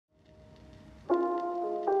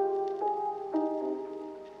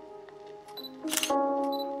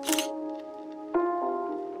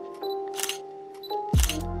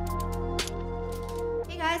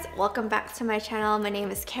Welcome back to my channel. My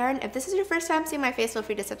name is Karen. If this is your first time seeing my face, feel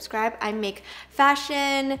free to subscribe. I make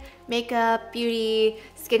fashion, makeup, beauty,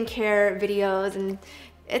 skincare videos, and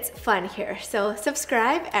it's fun here. So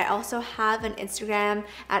subscribe. I also have an Instagram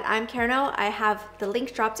at IAMKARENO. I have the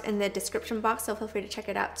link dropped in the description box, so feel free to check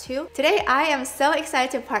it out too. Today, I am so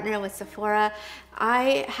excited to partner with Sephora.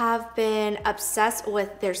 I have been obsessed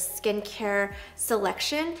with their skincare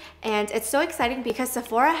selection, and it's so exciting because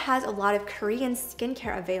Sephora has a lot of Korean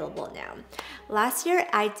skincare available now. Last year,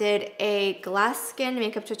 I did a glass skin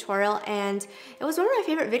makeup tutorial, and it was one of my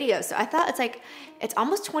favorite videos. So I thought it's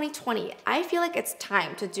almost 2020. I feel like it's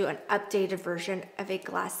time to do an updated version of a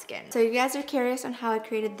glass skin. So you guys are curious on how I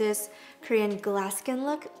created this Korean glass skin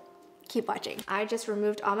look? Keep watching. I just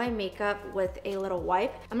removed all my makeup with a little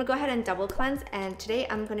wipe. I'm gonna go ahead and double cleanse, and today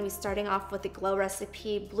I'm gonna be starting off with the Glow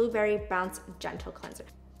Recipe Blueberry Bounce Gentle Cleanser.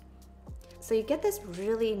 So you get this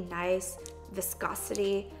really nice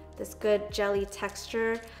viscosity, this good jelly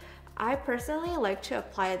texture. I personally like to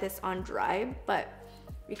apply this on dry, but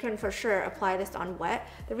you can for sure apply this on wet.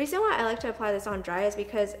 The reason why I like to apply this on dry is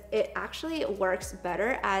because it actually works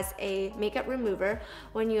better as a makeup remover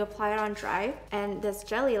when you apply it on dry. And this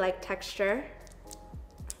jelly-like texture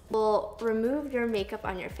will remove your makeup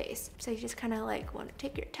on your face. So you just kind of like want to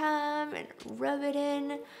take your time and rub it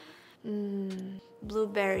in.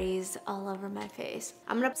 Blueberries all over my face.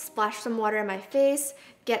 I'm gonna splash some water in my face,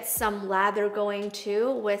 get some lather going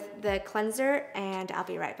too with the cleanser, and I'll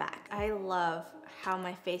be right back. I love how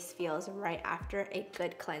my face feels right after a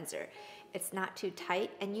good cleanser. It's not too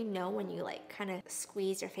tight, and you know when you like kind of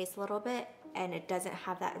squeeze your face a little bit and it doesn't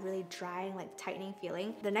have that really drying, like tightening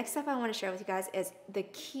feeling. The next step I want to share with you guys is the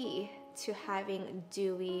key to having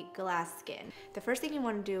dewy glass skin. The first thing you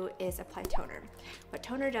want to do is apply toner. What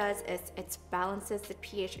toner does is it balances the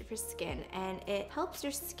pH of your skin, and it helps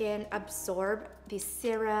your skin absorb the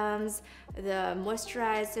serums, the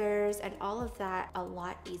moisturizers, and all of that a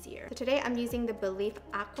lot easier. So today I'm using the Belif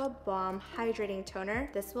Aqua Balm Hydrating Toner.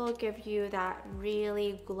 This will give you that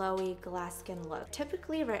really glowy glass skin look.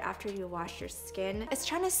 Typically right after you wash your skin, it's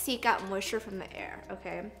trying to seek out moisture from the air,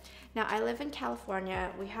 okay? Now I live in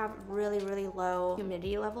California. We have really low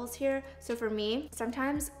humidity levels here. So for me,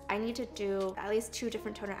 sometimes I need to do at least 2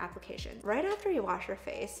 different toner applications. Right after you wash your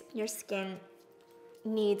face, your skin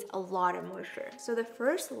needs a lot of moisture. So the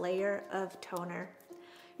first layer of toner,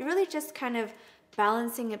 you're really just kind of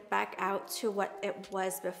balancing it back out to what it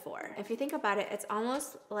was before. If you think about it, it's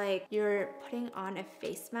almost like you're putting on a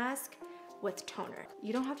face mask with toner.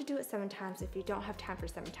 You don't have to do it 7 times if you don't have time for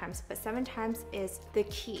 7 times, but 7 times is the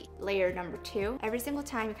key. Layer number 2, every single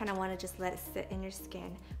time you kind of want to just let it sit in your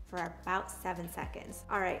skin for about 7 seconds.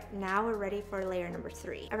 All right, now we're ready for layer number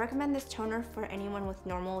 3. I recommend this toner for anyone with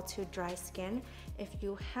normal to dry skin. If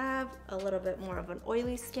you have a little bit more of an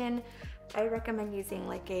oily skin, I recommend using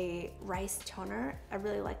like a rice toner. I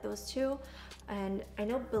really like those too. And I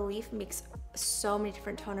know Belif makes so many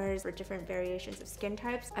different toners for different variations of skin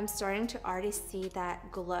types. I'm starting to already see that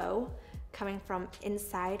glow coming from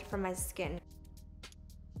inside from my skin.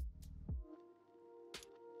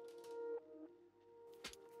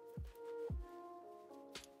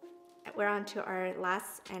 We're on to our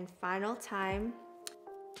last and final time.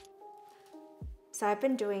 So I've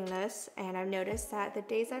been doing this, and I've noticed that the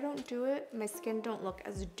days I don't do it, my skin don't look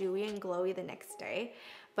as dewy and glowy the next day.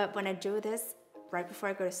 But when I do this right before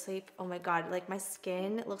I go to sleep, oh my God, like my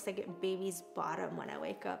skin looks like a baby's bottom when I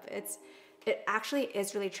wake up. It actually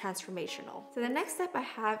is really transformational. So the next step I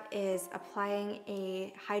have is applying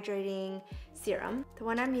a hydrating serum. The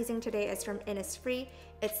one I'm using today is from Innisfree.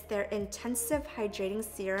 It's their intensive hydrating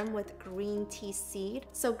serum with green tea seed.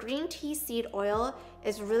 So green tea seed oil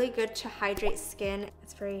is really good to hydrate skin.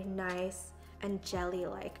 It's very nice and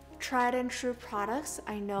jelly-like. Tried and true products.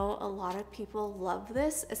 I know a lot of people love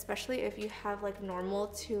this, especially if you have like normal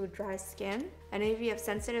to dry skin. And if you have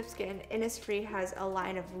sensitive skin, Innisfree has a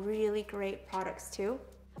line of really great products too.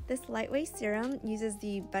 This lightweight serum uses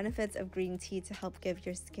the benefits of green tea to help give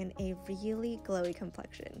your skin a really glowy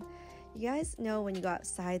complexion. You guys know when you go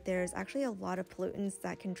outside, there's actually a lot of pollutants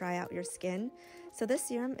that can dry out your skin. So this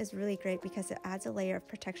serum is really great because it adds a layer of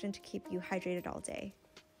protection to keep you hydrated all day.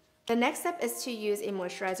 The next step is to use a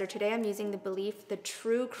moisturizer. Today I'm using the Belif, the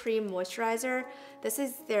True Cream Moisturizer. This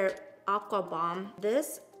is their Aqua Balm.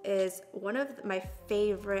 This is one of my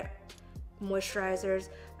favorite moisturizers.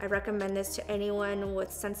 I recommend this to anyone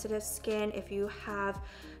with sensitive skin. If you have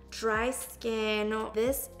dry skin,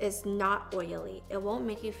 this is not oily. It won't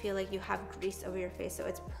make you feel like you have grease over your face, so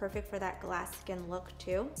it's perfect for that glass skin look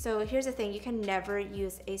too. So here's the thing, you can never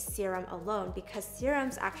use a serum alone because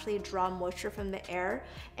serums actually draw moisture from the air,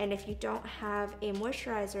 and if you don't have a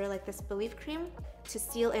moisturizer like this Belif cream to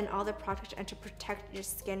seal in all the product and to protect your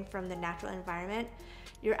skin from the natural environment,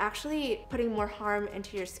 you're actually putting more harm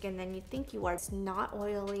into your skin than you think you are. It's not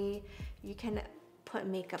oily. You can put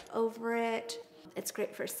makeup over it. It's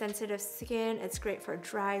great for sensitive skin. It's great for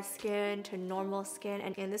dry skin to normal skin.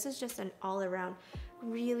 And this is just an all-around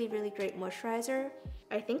really, really great moisturizer.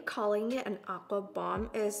 I think calling it an Aqua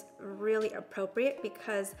Bomb is really appropriate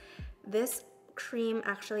because this cream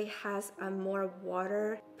actually has a more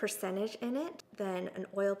water percentage in it than an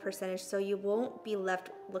oil percentage, so you won't be left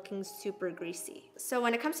looking super greasy. So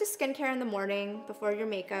when it comes to skincare in the morning before your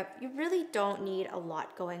makeup, you really don't need a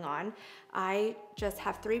lot going on. I just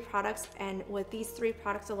have 3 products, and with these 3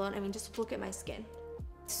 products alone, I mean, just look at my skin.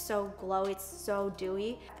 It's so glowy, it's so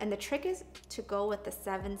dewy. And the trick is to go with the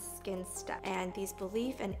 7 skin steps. And these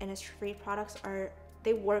Belif and Innisfree products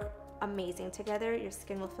they work amazing together. Your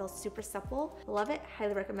skin will feel super supple. Love it.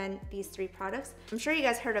 Highly recommend these 3 products. I'm sure you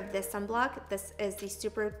guys heard of this sunblock. This is the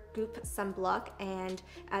Supergoop sunblock and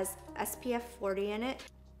has SPF 40 in it.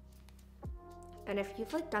 And if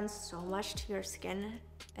you've like done so much to your skin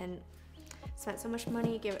and spent so much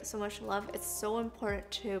money, give it so much love, it's so important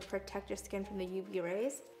to protect your skin from the UV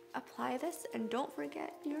rays. Apply this and don't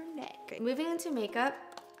forget your neck. Moving into makeup,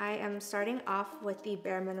 I am starting off with the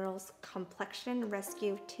bareMinerals Complexion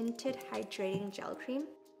Rescue Tinted Hydrating Gel Cream.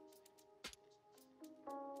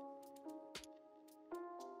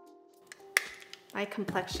 My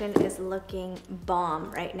complexion is looking bomb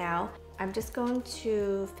right now. I'm just going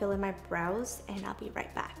to fill in my brows and I'll be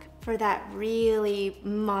right back. For that really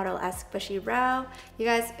model-esque bushy brow, you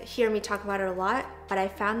guys hear me talk about it a lot, but I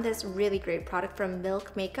found this really great product from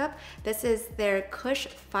Milk Makeup. This is their KUSH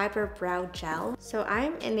Fiber Brow Gel. So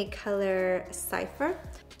I'm in the color Cypher.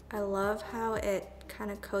 I love how it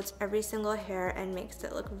kind of coats every single hair and makes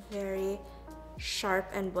it look very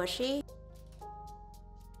sharp and bushy.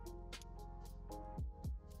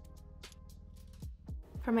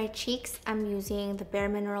 For my cheeks, I'm using the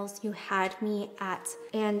bareMinerals You Had Me At.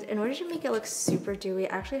 And in order to make it look super dewy,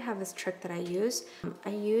 I actually have this trick that I use. I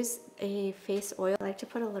use a face oil. I like to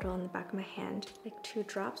put a little on the back of my hand, like 2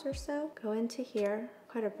 drops or so. Go into here,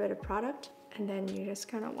 quite a bit of product, and then you just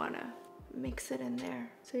kind of want to mix it in there.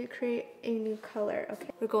 So you create a new color,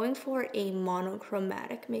 okay? We're going for a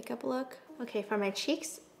monochromatic makeup look. Okay, for my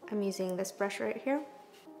cheeks, I'm using this brush right here.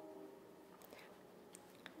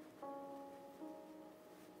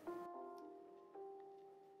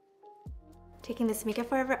 Taking this Makeup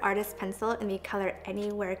Forever Artist Pencil in the color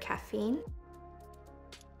Anywhere Caffeine.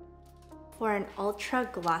 For an ultra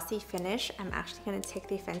glossy finish, I'm actually going to take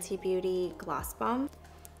the Fenty Beauty Gloss Bomb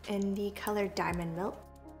in the color Diamond Milk.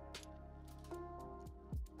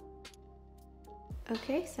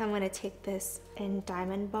 Okay, so I'm going to take this in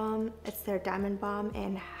Diamond Bomb. It's their Diamond Bomb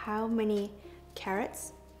and How Many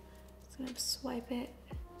Carats. I'm going to swipe it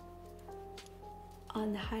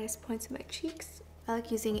on the highest points of my cheeks. I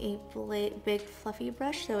like using a big fluffy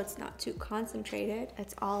brush so it's not too concentrated.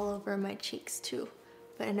 It's all over my cheeks too,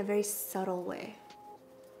 but in a very subtle way.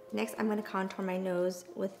 Next, I'm going to contour my nose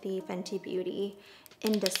with the Fenty Beauty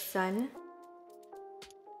In the Sun.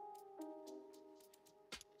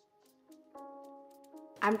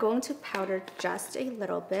 I'm going to powder just a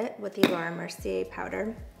little bit with the Laura Mercier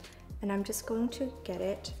powder. And I'm just going to get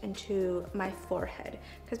it into my forehead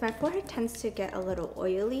because my forehead tends to get a little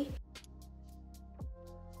oily.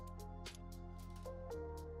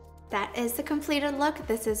 That is the completed look.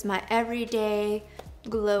 This is my everyday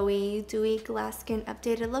glowy, dewy, glass skin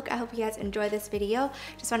updated look. I hope you guys enjoyed this video.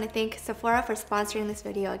 Just want to thank Sephora for sponsoring this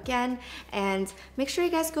video again. And make sure you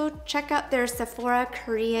guys go check out their Sephora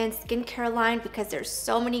Korean skincare line because there's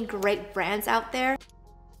so many great brands out there.